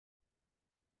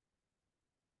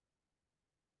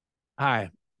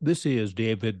Hi, this is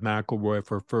David McElroy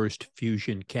for First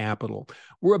Fusion Capital.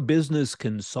 We're a business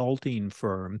consulting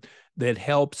firm that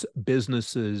helps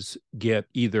businesses get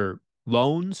either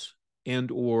loans and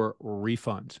or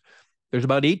refunds. There's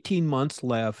about 18 months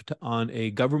left on a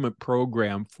government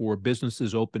program for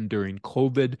businesses open during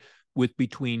COVID with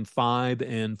between 5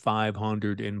 and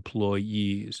 500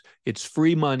 employees. It's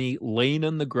free money laying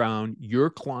on the ground. Your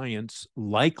clients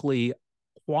likely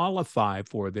qualify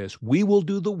for this. We will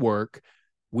do the work.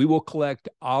 We will collect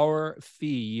our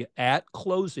fee at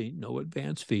closing, no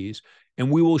advance fees, and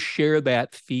we will share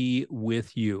that fee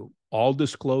with you, all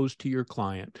disclosed to your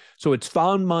client. So it's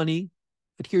found money.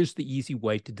 But here's the easy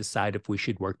way to decide if we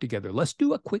should work together. Let's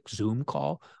do a quick Zoom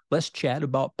call. Let's chat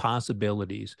about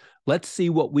possibilities. Let's see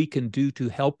what we can do to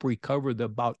help recover the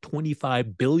about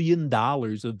 $25 billion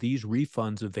of these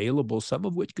refunds available, some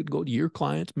of which could go to your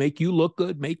clients, make you look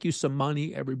good, make you some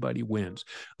money. Everybody wins.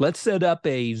 Let's set up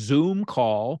a Zoom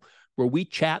call where we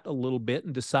chat a little bit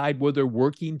and decide whether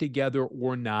working together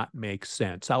or not makes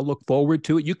sense. I'll look forward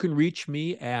to it. You can reach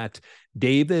me at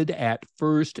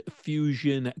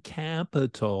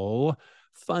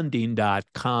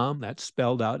david@firstfusioncapitalfunding.com. That's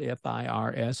spelled out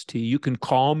FIRST. You can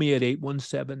call me at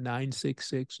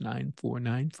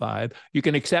 817-966-9495. You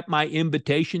can accept my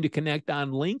invitation to connect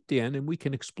on LinkedIn, and we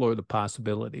can explore the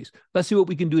possibilities. Let's see what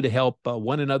we can do to help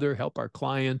one another, help our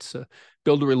clients,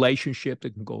 build a relationship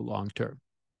that can go long term.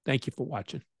 Thank you for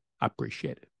watching. I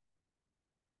appreciate it.